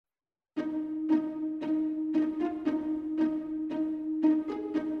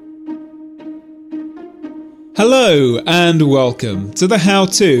Hello and welcome to the How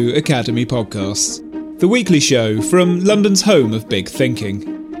To Academy podcast, the weekly show from London's home of big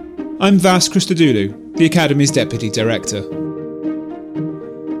thinking. I'm Vas Christodoulou, the Academy's Deputy Director.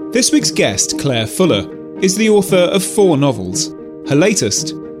 This week's guest, Claire Fuller, is the author of 4 novels. Her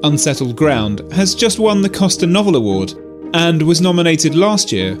latest, Unsettled Ground, has just won the Costa Novel Award and was nominated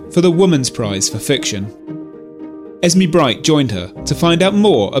last year for the Woman's Prize for Fiction. Esme Bright joined her to find out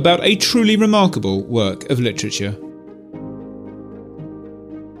more about a truly remarkable work of literature.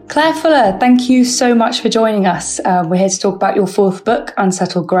 Claire Fuller, thank you so much for joining us. We're here to talk about your 4th book,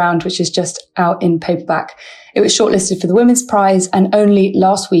 Unsettled Ground, which is just out in paperback. It was shortlisted for the Women's Prize, and only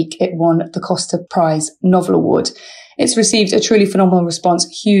last week it won the Costa Prize Novel Award. It's received a truly phenomenal response.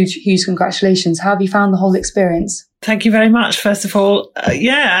 Huge congratulations. How have you found the whole experience? Thank you very much, first of all.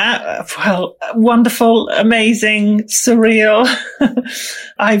 Wonderful, amazing, surreal.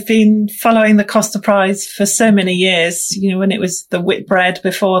 I've been following the Costa Prize for so many years, when it was the Whitbread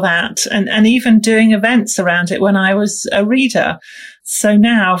before that, and even doing events around it when I was a reader. So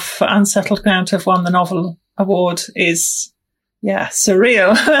now for Unsettled Ground to have won the Novel Award is,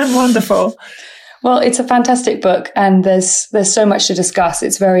 surreal and wonderful. Well, it's a fantastic book, and there's so much to discuss.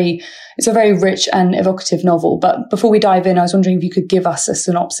 It's a very rich and evocative novel. But before we dive in, I was wondering if you could give us a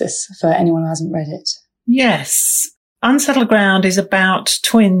synopsis for anyone who hasn't read it. Yes. Unsettled Ground is about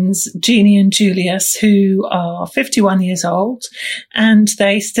twins, Jeannie and Julius, who are 51 years old, and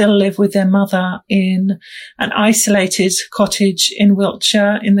they still live with their mother in an isolated cottage in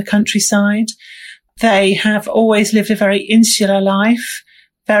Wiltshire in the countryside. They have always lived a very insular life.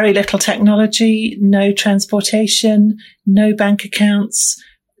 Very little technology, no transportation, no bank accounts,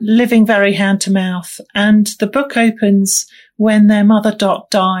 living very hand to mouth. And the book opens when their mother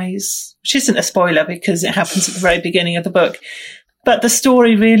Dot dies, which isn't a spoiler because it happens at the very beginning of the book. But the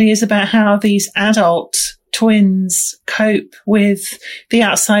story really is about how these adult twins cope with the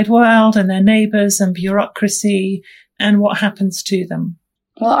outside world and their neighbours and bureaucracy and what happens to them.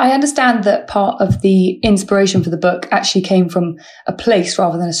 Well, I understand that part of the inspiration for the book actually came from a place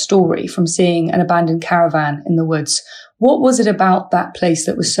rather than a story, from seeing an abandoned caravan in the woods. What was it about that place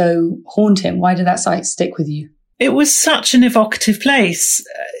that was so haunting? Why did that site stick with you? It was such an evocative place.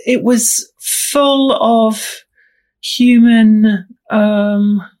 It was full of human,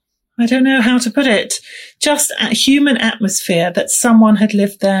 I don't know how to put it, just a human atmosphere that someone had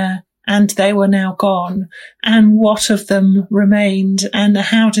lived there and they were now gone, and what of them remained, and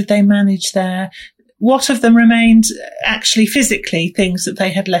how did they manage what of them remained actually physically, things that they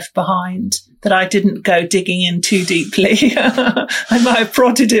had left behind that I didn't go digging in too deeply. I might have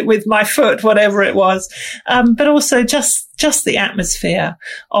prodded it with my foot, whatever it was. But also just the atmosphere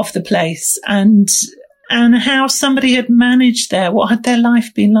of the place and how somebody had managed there. What had their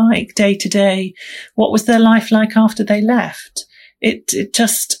life been like day to day? What was their life like after they left? It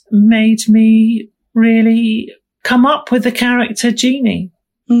just made me really come up with the character Jeannie.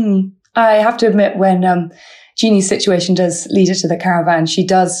 I have to admit, when Jeannie's situation does lead her to the caravan, she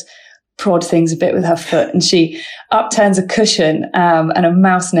does prod things a bit with her foot, and she upturns a cushion and a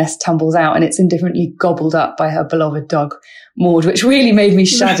mouse nest tumbles out, and it's indifferently gobbled up by her beloved dog, Maud, which really made me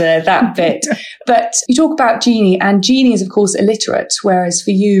shudder, that bit. But you talk about Jeannie, and Jeannie is, of course, illiterate, whereas for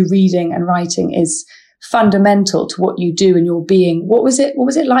you, reading and writing is fundamental to what you do in your being. What was it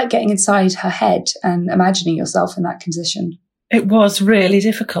like getting inside her head and imagining yourself in that condition? It was really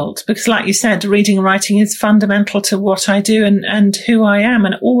difficult because, like you said, reading and writing is fundamental to what I do and who I am,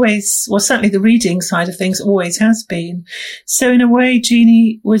 and always, well, certainly the reading side of things always has been. So in a way,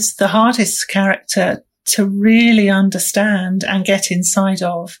 Jeannie was the hardest character to really understand and get inside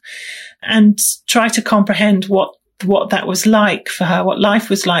of and try to comprehend what that was like for her, what life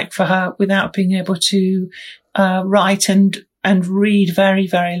was like for her without being able to write and read very,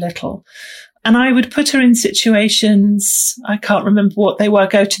 very little. And I would put her in situations, I can't remember what they were,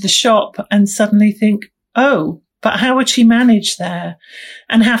 go to the shop and suddenly think, oh, but how would she manage there?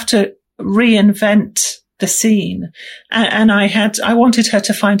 And have to reinvent the scene. And I wanted her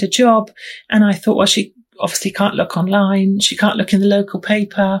to find a job, and I thought, well, she obviously can't look online. She can't look in the local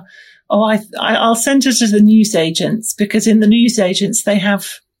paper. Oh, I'll send her to the newsagents, because in the newsagents they have,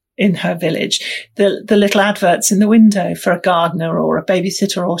 in her village, the little adverts in the window for a gardener or a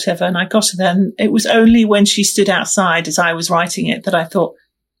babysitter or whatever. And I got her there, and it was only when she stood outside as I was writing it that I thought,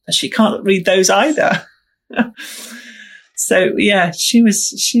 she can't read those either. So yeah, she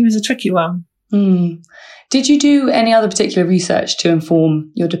was a tricky one. Did you do any other particular research to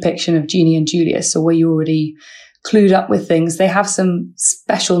inform your depiction of Jeannie and Julius, or were you already clued up with things. They have some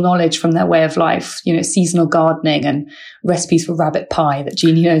special knowledge from their way of life, seasonal gardening and recipes for rabbit pie that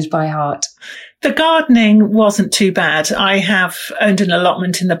Jeannie knows by heart. The gardening wasn't too bad. I have owned an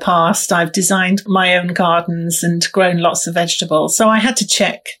allotment in the past. I've designed my own gardens and grown lots of vegetables. So I had to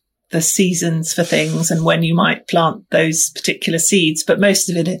check the seasons for things and when you might plant those particular seeds. But most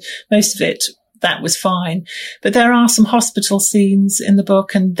of it, that was fine. But there are some hospital scenes in the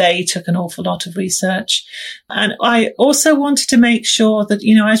book, and they took an awful lot of research. And I also wanted to make sure that,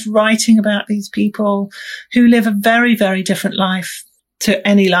 I was writing about these people who live a very, very different life to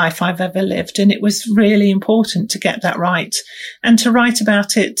any life I've ever lived. And it was really important to get that right and to write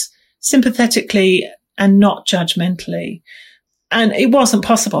about it sympathetically and not judgmentally. And it wasn't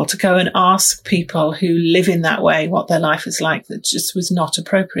possible to go and ask people who live in that way what their life is like. That just was not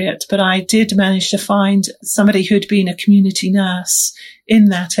appropriate. But I did manage to find somebody who'd been a community nurse in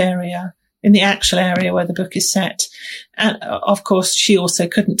that area, in the actual area where the book is set. And of course, she also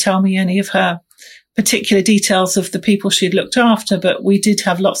couldn't tell me any of her particular details of the people she'd looked after, but we did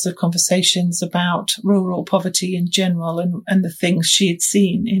have lots of conversations about rural poverty in general and the things she had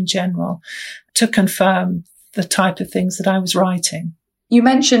seen in general to confirm the type of things that I was writing. You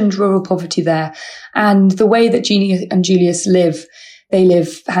mentioned rural poverty there, and the way that Jeannie and Julius live, they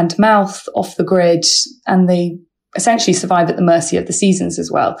live hand to mouth, off the grid, and they essentially survive at the mercy of the seasons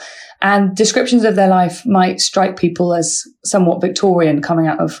as well. And descriptions of their life might strike people as somewhat Victorian, coming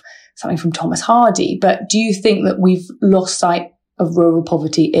out of something from Thomas Hardy. But do you think that we've lost sight of rural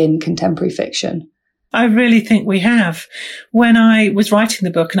poverty in contemporary fiction? I really think we have. When I was writing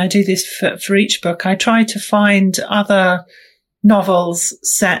the book, and I do this for each book, I tried to find other novels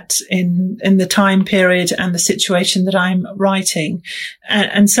set in the time period and the situation that I'm writing.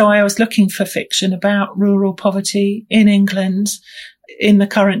 And so I was looking for fiction about rural poverty in England in the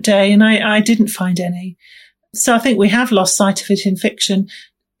current day, and I didn't find any. So I think we have lost sight of it in fiction.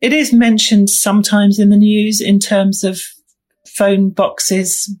 It is mentioned sometimes in the news in terms of phone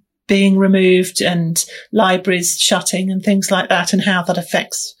boxes being removed and libraries shutting and things like that, and how that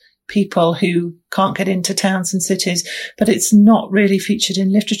affects people who can't get into towns and cities. But it's not really featured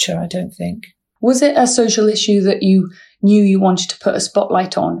in literature, I don't think. Was it a social issue that you knew you wanted to put a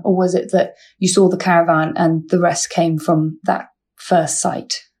spotlight on, or was it that you saw the caravan and the rest came from that first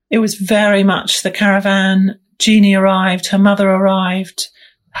sight? It was very much the caravan. Jeannie arrived, her mother arrived,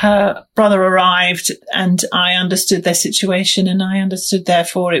 her brother arrived, and I understood their situation, and I understood,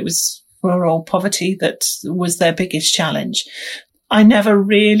 therefore, it was rural poverty that was their biggest challenge. I never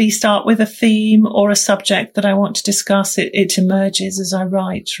really start with a theme or a subject that I want to discuss. It emerges as I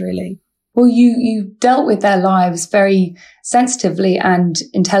write, really. Well, you dealt with their lives very sensitively and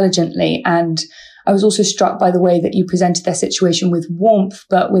intelligently, and I was also struck by the way that you presented their situation with warmth,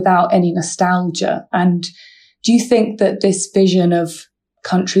 but without any nostalgia. And do you think that this vision of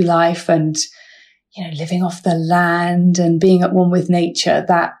country life and, living off the land and being at one with nature,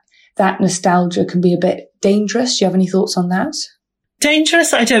 that nostalgia can be a bit dangerous? Do you have any thoughts on that?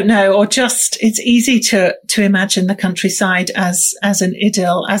 Dangerous, I don't know, or just it's easy to imagine the countryside as an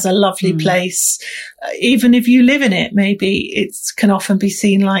idyll, as a lovely place. Even if you live in it, maybe it can often be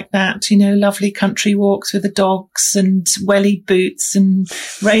seen like that, lovely country walks with the dogs and welly boots and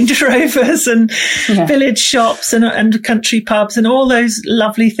Range Rovers and village shops and country pubs and all those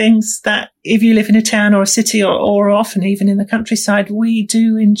lovely things that if you live in a town or a city or often even in the countryside, we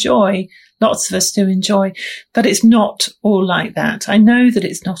do enjoy. Lots of us do enjoy, but it's not all like that. I know that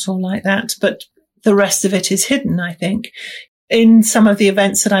it's not all like that, but the rest of it is hidden, I think. In some of the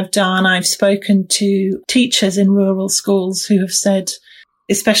events that I've done, I've spoken to teachers in rural schools who have said,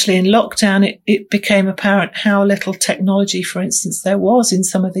 especially in lockdown, it became apparent how little technology, for instance, there was in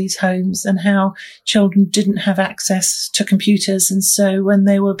some of these homes and how children didn't have access to computers. And so when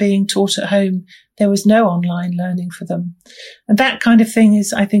they were being taught at home, there was no online learning for them. And that kind of thing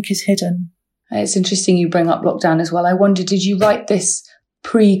I think is hidden. It's interesting you bring up lockdown as well. I wonder, did you write this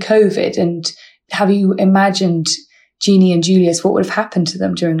pre-COVID, and have you imagined Jeannie and Julius, what would have happened to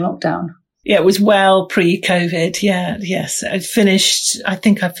them during lockdown? Yeah, it was well pre-COVID. Yeah, yes. I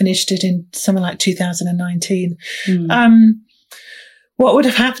think I finished it in something like 2019. What would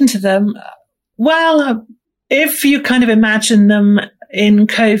have happened to them? Well, if you kind of imagine them in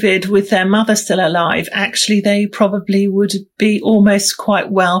COVID with their mother still alive, actually they probably would be almost quite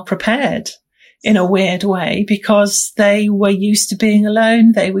well prepared in a weird way, because they were used to being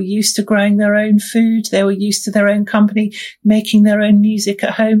alone. They were used to growing their own food. They were used to their own company, making their own music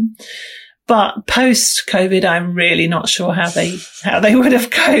at home. But post-COVID, I'm really not sure how they would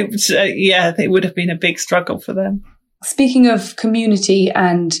have coped. It would have been a big struggle for them. Speaking of community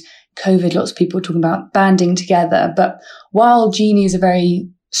and COVID, lots of people are talking about banding together. But while Jeannie is a very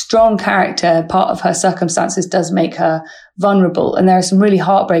strong character, part of her circumstances does make her vulnerable. And there are some really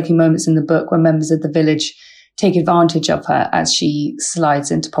heartbreaking moments in the book when members of the village take advantage of her as she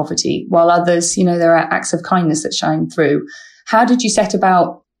slides into poverty, while others, there are acts of kindness that shine through. How did you set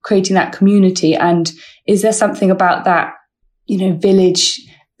about creating that community? And is there something about that, village,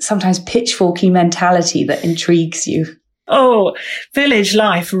 sometimes pitchforky mentality that intrigues you? Oh, village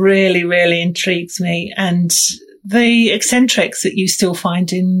life really, really intrigues me. And the eccentrics that you still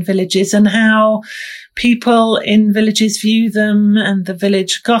find in villages and how people in villages view them, and the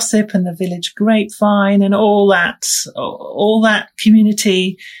village gossip and the village grapevine and all that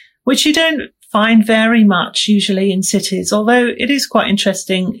community, which you don't find very much usually in cities, although it is quite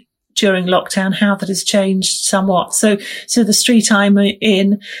interesting during lockdown how that has changed somewhat. So the street I'm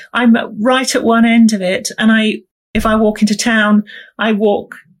in, I'm right at one end of it, and if I walk into town, I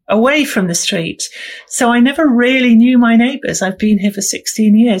walk away from the street. So I never really knew my neighbours. I've been here for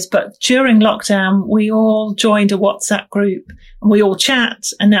 16 years, but during lockdown, we all joined a WhatsApp group and we all chat,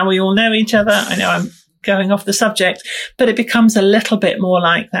 and now we all know each other. I know I'm going off the subject, but it becomes a little bit more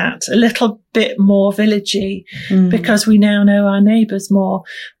like that, a little bit more villagey, because we now know our neighbours more.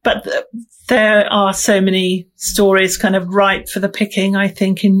 But there are so many stories kind of ripe for the picking, I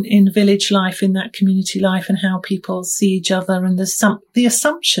think, in village life, in that community life, and how people see each other, and the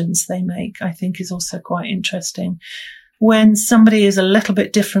assumptions they make, I think, is also quite interesting. When somebody is a little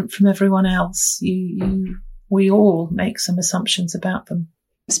bit different from everyone else, we all make some assumptions about them.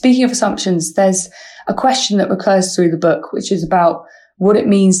 Speaking of assumptions, there's a question that recurs through the book, which is about what it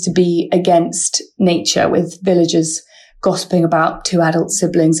means to be against nature, with villagers gossiping about two adult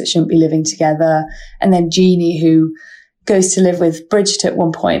siblings that shouldn't be living together. And then Jeannie, who goes to live with Bridget at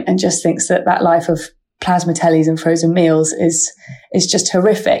one point and just thinks that life of plasma tellies and frozen meals is just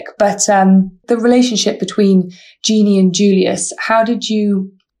horrific. But the relationship between Jeannie and Julius, how did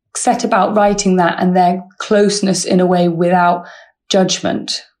you set about writing that and their closeness in a way without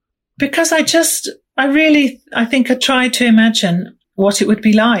judgment? Because I think I tried to imagine what it would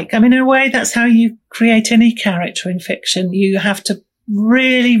be like. I mean, in a way, that's how you create any character in fiction. You have to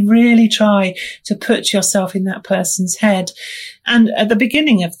really, really try to put yourself in that person's head. And at the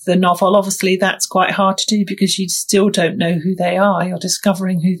beginning of the novel, obviously, that's quite hard to do because you still don't know who they are. You're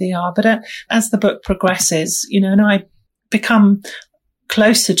discovering who they are. But as the book progresses, and I become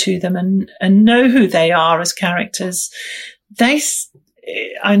closer to them and know who they are as characters,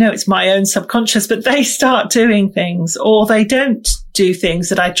 I know it's my own subconscious, but they start doing things, or they don't do things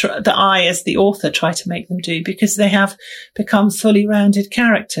that I, as the author, try to make them do, because they have become fully rounded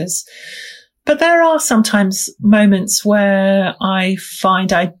characters. But there are sometimes moments where I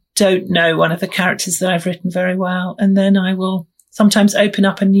find I don't know one of the characters that I've written very well, and then I will sometimes open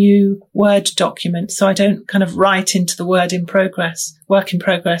up a new Word document, so I don't kind of write into the work in progress,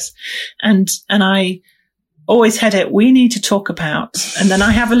 and I always had it, we need to talk about, and then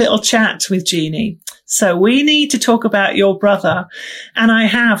I have a little chat with Jeannie. So we need to talk about your brother. And I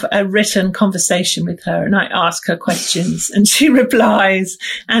have a written conversation with her, and I ask her questions and she replies,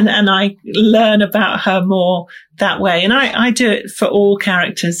 and I learn about her more that way. And I do it for all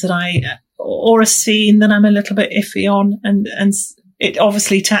characters that or a scene that I'm a little bit iffy on, and it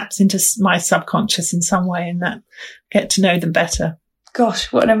obviously taps into my subconscious in some way, and that get to know them better.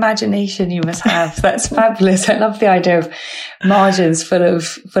 Gosh, what an imagination you must have. That's fabulous. I love the idea of margins full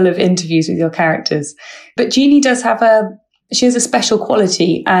of interviews with your characters. But Jeannie does she has a special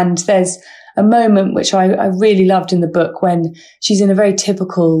quality, and there's a moment which I really loved in the book when she's in a very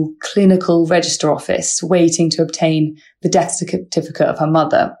typical clinical register office waiting to obtain the death certificate of her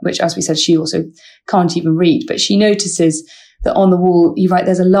mother, which, as we said, she also can't even read. But she notices that on the wall, you write,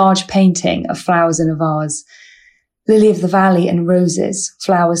 there's a large painting of flowers in a vase. Lily of the valley and roses,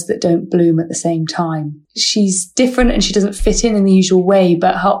 flowers that don't bloom at the same time. She's different and she doesn't fit in the usual way,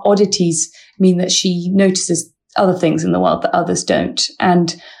 but her oddities mean that she notices other things in the world that others don't.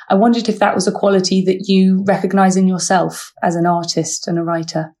 And I wondered if that was a quality that you recognise in yourself as an artist and a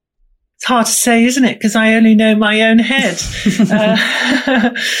writer. It's hard to say, isn't it? Because I only know my own head.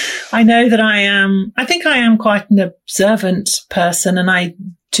 I know that I think I am quite an observant person, and I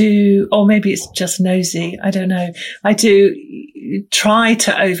do, or maybe it's just nosy, I don't know. I do try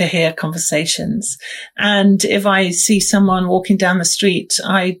to overhear conversations. And if I see someone walking down the street,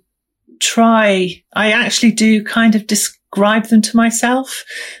 I actually do kind of describe them to myself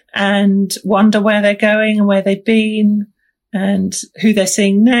and wonder where they're going and where they've been and who they're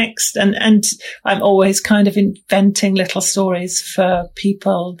seeing next. And I'm always kind of inventing little stories for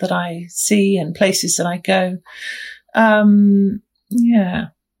people that I see and places that I go. Yeah.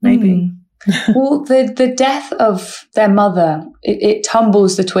 maybe. Well, the death of their mother, it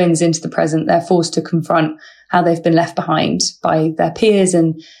tumbles the twins into the present. They're forced to confront how they've been left behind by their peers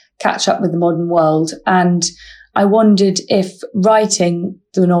and catch up with the modern world. And I wondered if writing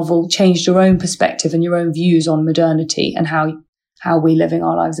the novel changed your own perspective and your own views on modernity and how we're living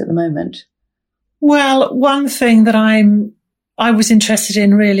our lives at the moment. Well, one thing that I was interested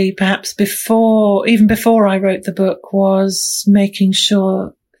in really perhaps even before I wrote the book was making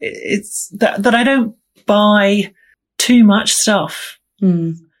sure it's that I don't buy too much stuff,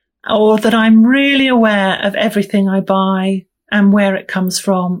 or that I'm really aware of everything I buy and where it comes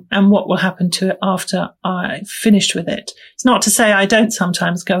from and what will happen to it after I've finished with it. It's not to say I don't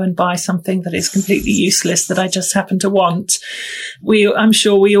sometimes go and buy something that is completely useless that I just happen to want. I'm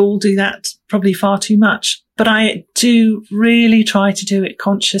sure we all do that probably far too much, but I do really try to do it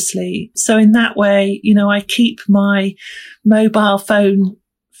consciously. So in that way, I keep my mobile phone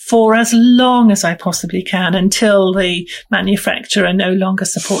for as long as I possibly can until the manufacturer no longer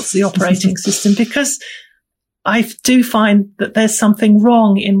supports the operating system, because I do find that there's something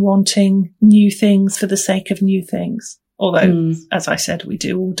wrong in wanting new things for the sake of new things. Although, as I said, we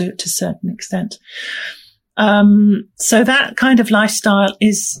do all do it to a certain extent. So that kind of lifestyle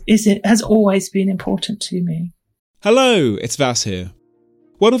has always been important to me. Hello, it's Vas here.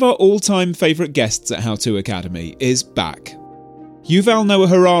 One of our all-time favourite guests at How To Academy is back. Yuval Noah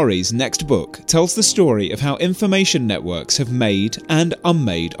Harari's next book tells the story of how information networks have made and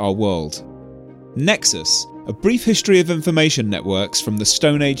unmade our world. Nexus, a brief history of information networks from the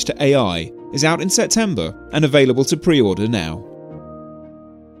Stone Age to AI, is out in September and available to pre-order now.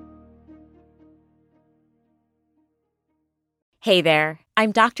 Hey there,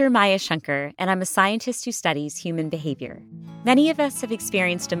 I'm Dr. Maya Shankar, and I'm a scientist who studies human behavior. Many of us have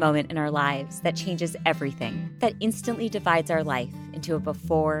experienced a moment in our lives that changes everything, that instantly divides our life into a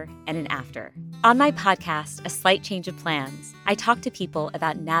before and an after. On my podcast, A Slight Change of Plans, I talk to people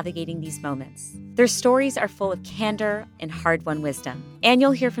about navigating these moments. Their stories are full of candor and hard-won wisdom. And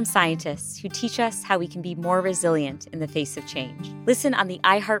you'll hear from scientists who teach us how we can be more resilient in the face of change. Listen on the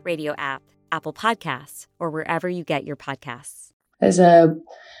iHeartRadio app, Apple Podcasts, or wherever you get your podcasts. There's a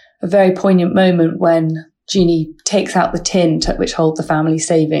very poignant moment when Jeannie takes out the tin which holds the family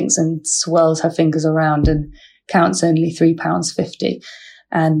savings and swirls her fingers around and counts only £3.50.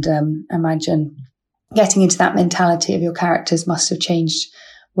 And imagine getting into that mentality of your characters must have changed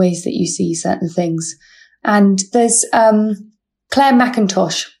ways that you see certain things. And there's Claire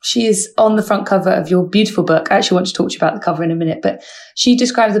McIntosh. She is on the front cover of your beautiful book. I actually want to talk to you about the cover in a minute, but she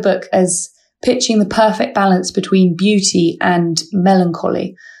described the book as pitching the perfect balance between beauty and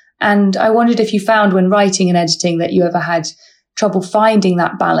melancholy. And I wondered if you found when writing and editing that you ever had trouble finding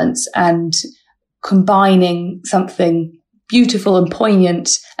that balance and combining something beautiful and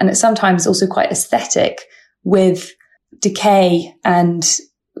poignant, and it's sometimes also quite aesthetic, with decay and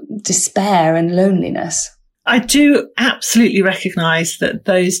despair and loneliness. I do absolutely recognise that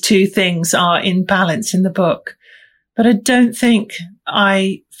those two things are in balance in the book, but I don't think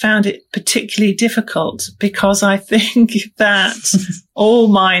I found it particularly difficult, because I think that all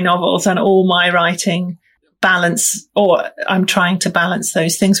my novels and all my writing balance, or I'm trying to balance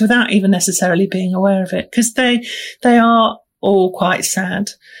those things without even necessarily being aware of it, because they are all quite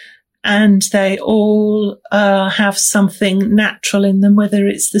sad, and they all have something natural in them, whether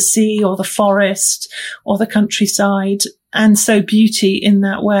it's the sea or the forest or the countryside. And so beauty in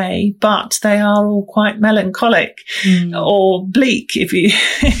that way, but they are all quite melancholic or bleak,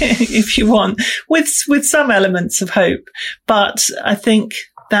 if you want, with some elements of hope. But I think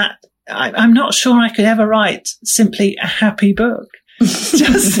that I'm not sure I could ever write simply a happy book. It's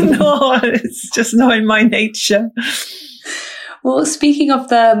just not in my nature. Well, speaking of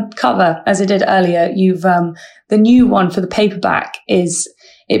the cover, as I did earlier, you've the new one for the paperback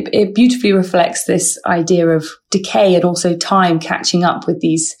it beautifully reflects this idea of decay and also time catching up with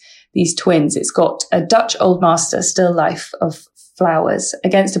these twins. It's got a Dutch Old Master still life of flowers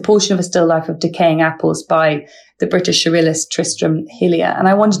against a portion of a still life of decaying apples by the British surrealist Tristram Hillier. And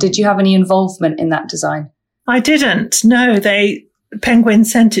I wondered, did you have any involvement in that design? I didn't. No, Penguin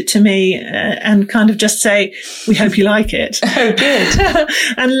sent it to me and kind of just say, we hope you like it. Oh, good.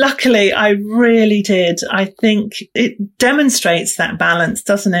 And luckily I really did. I think it demonstrates that balance,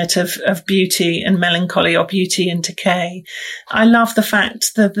 doesn't it, of beauty and melancholy, or beauty and decay. I love the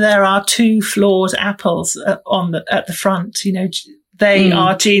fact that there are two flawed apples at the front, They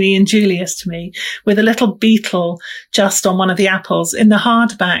are Jeannie and Julius to me, with a little beetle just on one of the apples. In the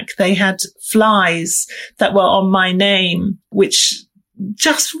hardback, they had flies that were on my name, which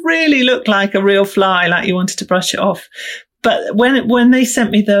just really looked like a real fly, like you wanted to brush it off. But when they sent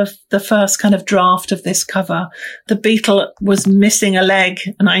me the first kind of draft of this cover, the beetle was missing a leg,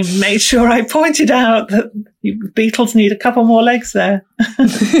 and I made sure I pointed out that beetles need a couple more legs there.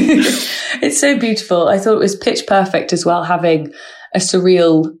 It's so beautiful. I thought it was pitch perfect as well, having a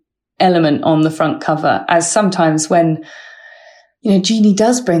surreal element on the front cover, as sometimes when, Jeannie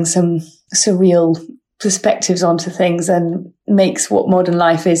does bring some surreal perspectives onto things and makes what modern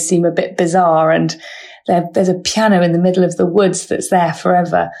life is seem a bit bizarre, and there's a piano in the middle of the woods that's there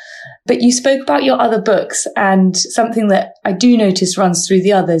forever. But you spoke about your other books, and something that I do notice runs through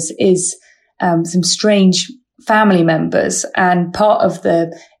the others is some strange family members. And part of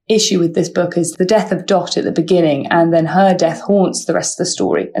the issue with this book is the death of Dot at the beginning, and then her death haunts the rest of the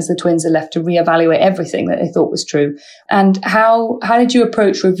story as the twins are left to reevaluate everything that they thought was true. And how did you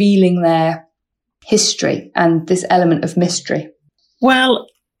approach revealing their history and this element of mystery? Well,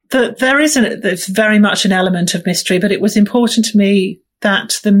 there's very much an element of mystery, but it was important to me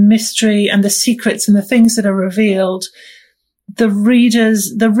that the mystery and the secrets and the things that are revealed, the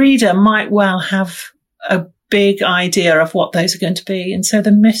reader might well have a big idea of what those are going to be. And so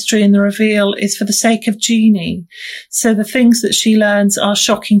the mystery and the reveal is for the sake of Jeannie. So the things that she learns are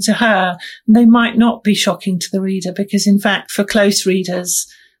shocking to her, and they might not be shocking to the reader, because in fact, for close readers,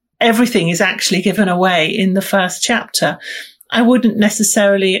 everything is actually given away in the first chapter. I wouldn't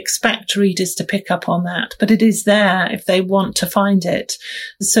necessarily expect readers to pick up on that, but it is there if they want to find it.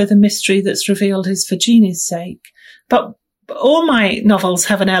 So the mystery that's revealed is for Jeannie's sake. But all my novels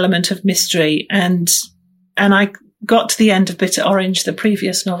have an element of mystery, and I got to the end of Bitter Orange, the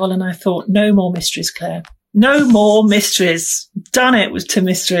previous novel, and I thought, no more mysteries, Claire. No more mysteries. Done it to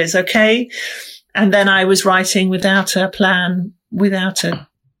mysteries, okay? And then I was writing without a plan, without a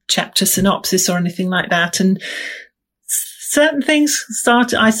chapter synopsis or anything like that, and certain things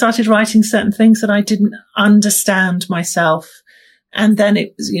I started writing certain things that I didn't understand myself. And then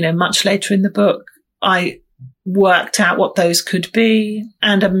it was, much later in the book, I worked out what those could be,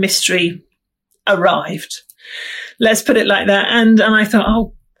 and a mystery arrived. Let's put it like that. And I thought,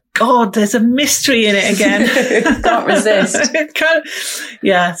 oh God, there's a mystery in it again. Can't resist.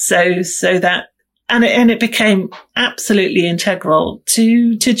 Yeah. So that, and it became absolutely integral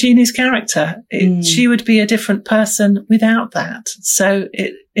to Jeannie's character. She would be a different person without that. So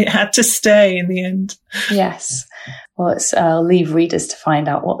it had to stay in the end. Yes. Well, I'll leave readers to find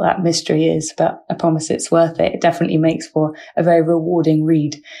out what that mystery is, but I promise it's worth it. It definitely makes for a very rewarding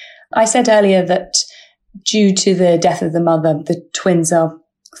read. I said earlier that due to the death of the mother, the twins are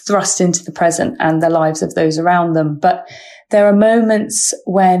thrust into the present and the lives of those around them. But there are moments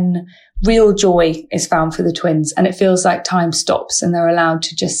when real joy is found for the twins, and it feels like time stops and they're allowed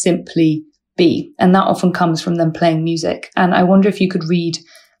to just simply be. And that often comes from them playing music. And I wonder if you could read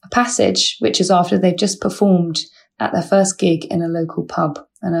a passage, which is after they've just performed at their first gig in a local pub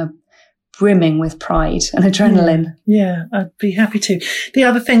and are brimming with pride and adrenaline. Yeah, I'd be happy to. The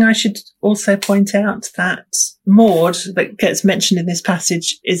other thing I should also point out, that Maud that gets mentioned in this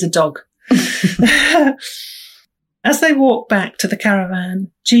passage is a dog. As they walk back to the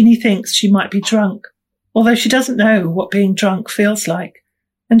caravan, Jeannie thinks she might be drunk, although she doesn't know what being drunk feels like,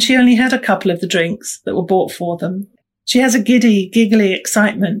 and she only had a couple of the drinks that were bought for them. She has a giddy, giggly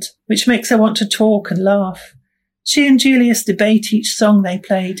excitement, which makes her want to talk and laugh. She and Julius debate each song they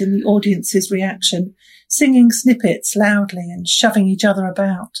played and the audience's reaction, singing snippets loudly and shoving each other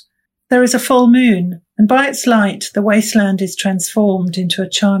about. There is a full moon, and by its light the wasteland is transformed into a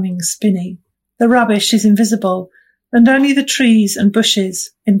charming spinney. The rubbish is invisible, and only the trees and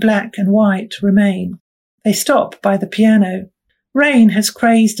bushes in black and white remain. They stop by the piano. Rain has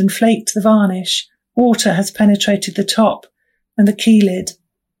crazed and flaked the varnish. Water has penetrated the top and the key lid.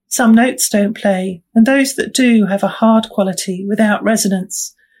 Some notes don't play, and those that do have a hard quality without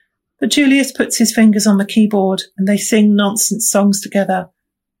resonance. But Julius puts his fingers on the keyboard and they sing nonsense songs together.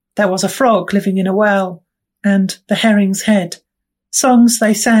 There was a frog living in a well, and The Herring's Head, songs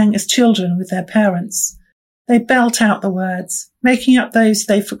they sang as children with their parents. They belt out the words, making up those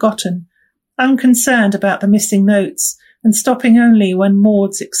they've forgotten, unconcerned about the missing notes, and stopping only when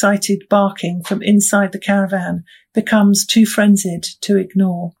Maud's excited barking from inside the caravan becomes too frenzied to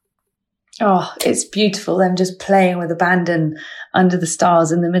ignore. Oh, it's beautiful, them just playing with abandon under the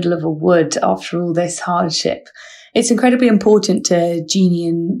stars in the middle of a wood after all this hardship. It's incredibly important to Jeannie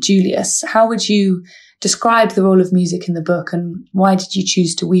and Julius. How would you describe the role of music in the book, and why did you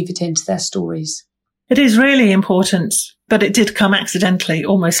choose to weave it into their stories? It is really important, but it did come accidentally,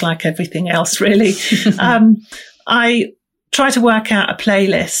 almost like everything else, really. I try to work out a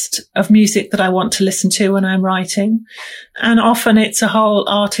playlist of music that I want to listen to when I'm writing. And often it's a whole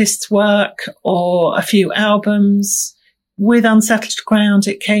artist's work or a few albums. with Unsettled Ground,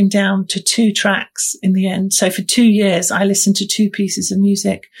 it came down to 2 tracks in the end. So for 2 years, I listened to 2 pieces of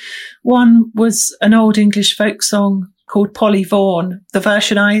music. One was an old English folk song called Polly Vaughan. The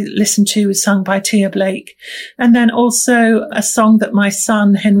version I listened to was sung by Tia Blake. And then also a song that my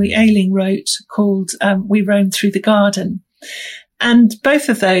son, Henry Ailing, wrote called We Roam Through the Garden. And both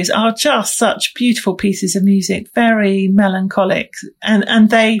of those are just such beautiful pieces of music, very melancholic. And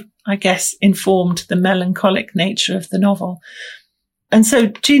they, I guess, informed the melancholic nature of the novel. And so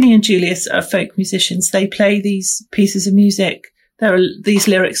Jeannie and Julius are folk musicians. They play these pieces of music. These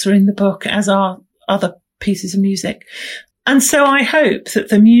lyrics are in the book, as are other pieces of music. And so I hope that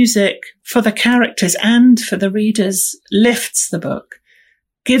the music for the characters and for the readers lifts the book,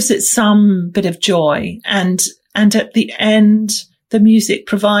 gives it some bit of joy. And at the end, the music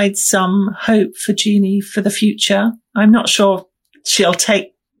provides some hope for Jeannie for the future. I'm not sure she'll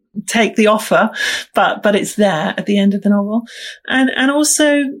take the offer, but it's there at the end of the novel. And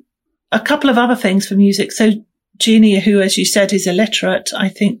also a couple of other things for music. So Jeannie, who, as you said, is illiterate, I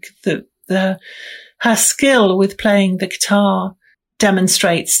think that her skill with playing the guitar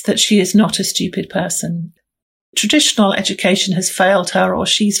demonstrates that she is not a stupid person. Traditional education has failed her, or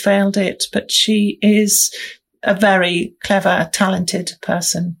she's failed it, but she is a very clever, talented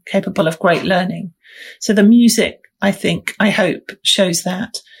person, capable of great learning. So the music, I hope, shows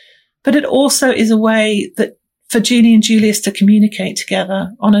that. But it also is a way that for Jeannie and Julius to communicate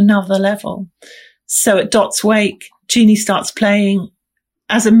together on another level. So at Dot's wake, Jeannie starts playing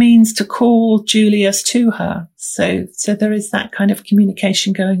as a means to call Julius to her. So there is that kind of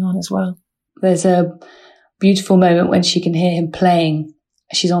communication going on as well. There's a beautiful moment when she can hear him playing.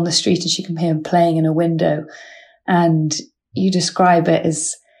 She's on the street and she can hear him playing in a window. And you describe it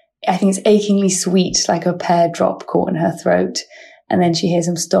as, I think it's achingly sweet, like a pear drop caught in her throat. And then she hears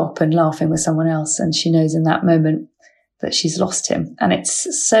him stop and laughing with someone else. And she knows in that moment that she's lost him. And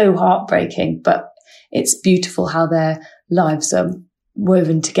it's so heartbreaking, but it's beautiful how their lives are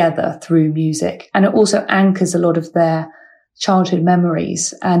woven together through music. And it also anchors a lot of their childhood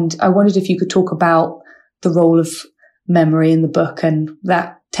memories. And I wondered if you could talk about the role of memory in the book and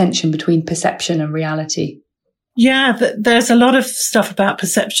that tension between perception and reality. Yeah, there's a lot of stuff about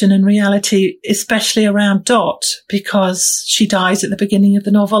perception and reality, especially around Dot, because she dies at the beginning of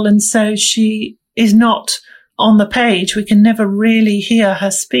the novel. And so she is not on the page. We can never really hear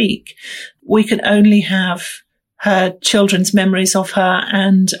her speak. We can only have her children's memories of her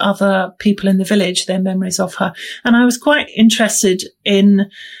and other people in the village, their memories of her. And I was quite interested in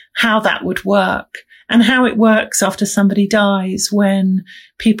how that would work and how it works after somebody dies when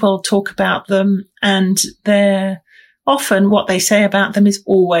people talk about them and they're often what they say about them is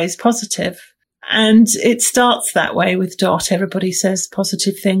always positive. And it starts that way with Dot. Everybody says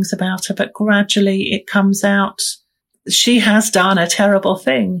positive things about her, but gradually it comes out. She has done a terrible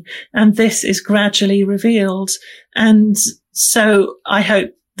thing, and this is gradually revealed. And so I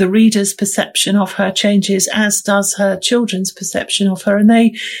hope the reader's perception of her changes, as does her children's perception of her. And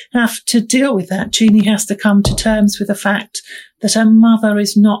they have to deal with that. Jeannie has to come to terms with the fact that her mother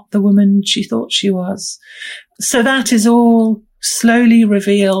is not the woman she thought she was. So that is all slowly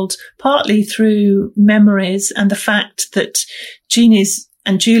revealed, partly through memories and the fact that Jeannie's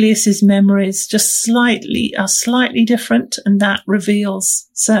and Julius's memories are slightly different, and that reveals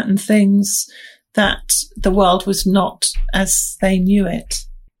certain things that the world was not as they knew it.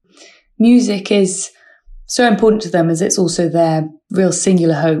 Music is so important to them as it's also their real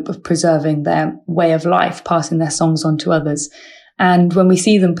singular hope of preserving their way of life, passing their songs on to others. And when we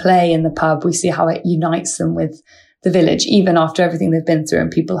see them play in the pub, we see how it unites them with the village, even after everything they've been through,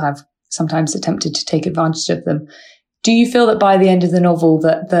 and people have sometimes attempted to take advantage of them. Do you feel that by the end of the novel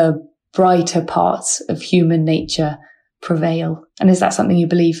that the brighter parts of human nature prevail? And is that something you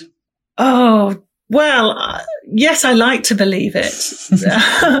believe? Oh, well, yes, I like to believe it.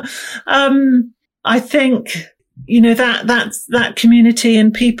 I think, that community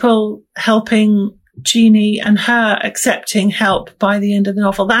and people helping Jeannie and her accepting help by the end of the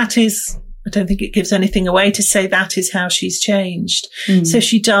novel, that is, I don't think it gives anything away to say that is how she's changed. So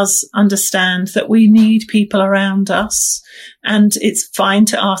she does understand that we need people around us, and it's fine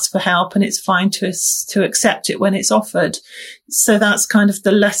to ask for help and it's fine to accept it when it's offered. So that's kind of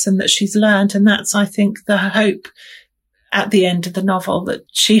the lesson that she's learned. And that's, I think, the hope at the end of the novel, that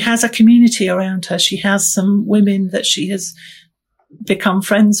she has a community around her. She has some women that she has become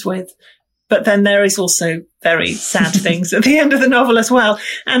friends with. But then there is also very sad things at the end of the novel as well.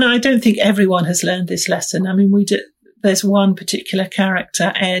 And I don't think everyone has learned this lesson. I mean, there's one particular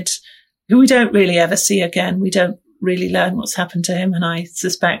character, Ed, who we don't really ever see again. We don't really learn what's happened to him, and I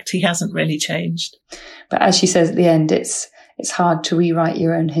suspect he hasn't really changed. But as she says at the end, it's hard to rewrite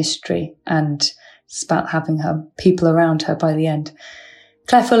your own history, and it's about having her people around her by the end.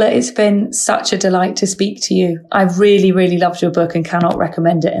 Claire Fuller, it's been such a delight to speak to you. I've really, really loved your book and cannot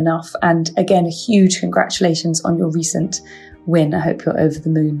recommend it enough. And again, a huge congratulations on your recent win. I hope you're over the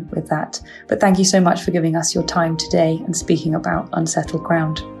moon with that. But thank you so much for giving us your time today and speaking about Unsettled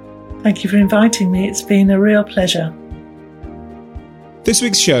Ground. Thank you for inviting me. It's been a real pleasure. This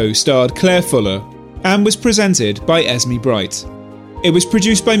week's show starred Claire Fuller and was presented by Esme Bright. It was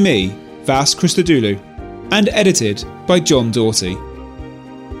produced by me, Vas Christodoulou, and edited by John Doughty.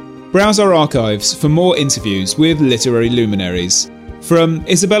 Browse our archives for more interviews with literary luminaries, from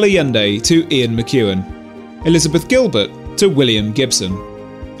Isabella Allende to Ian McEwan, Elizabeth Gilbert to William Gibson,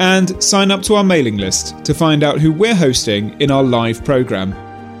 and sign up to our mailing list to find out who we're hosting in our live programme.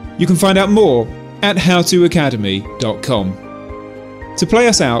 You can find out more at howtoacademy.com. To play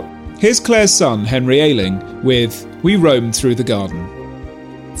us out, here's Claire's son Henry Ailing with We Roamed Through the Garden.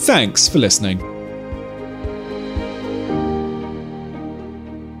 Thanks for listening.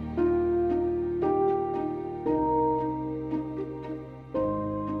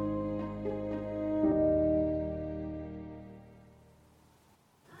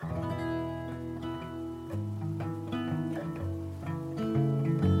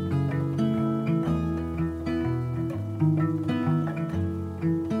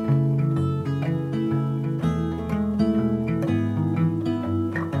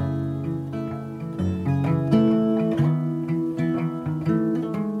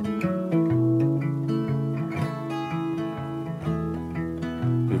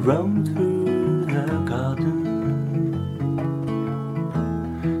 Roamed through the garden,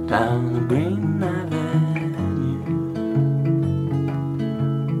 down the green avenue,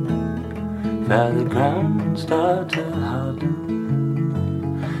 felt the ground start to harden,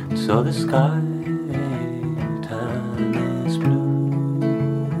 saw the sky turn its blue,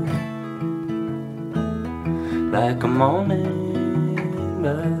 like a morning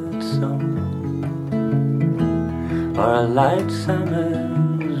bird song, or a light summer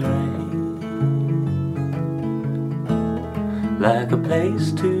like a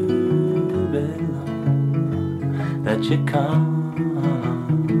place to belong that you can't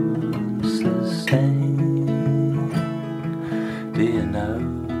sustain. Do you know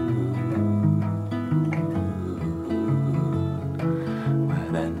where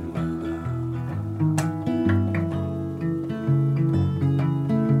then we'll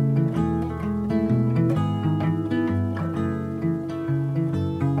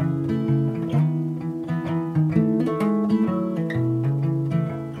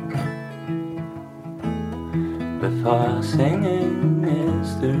before our singing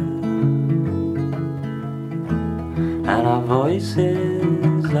is through and our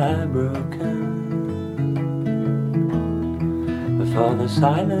voices lie broken, before the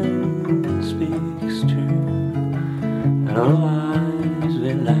silence speaks true and all lies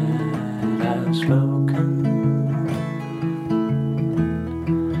we let have spoken,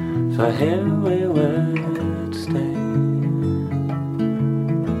 for here we would stay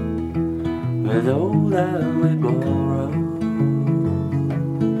with all that we borrow,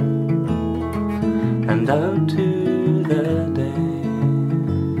 and out to the day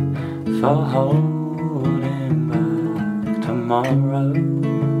for holding back tomorrow.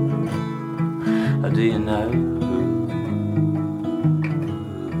 Do you know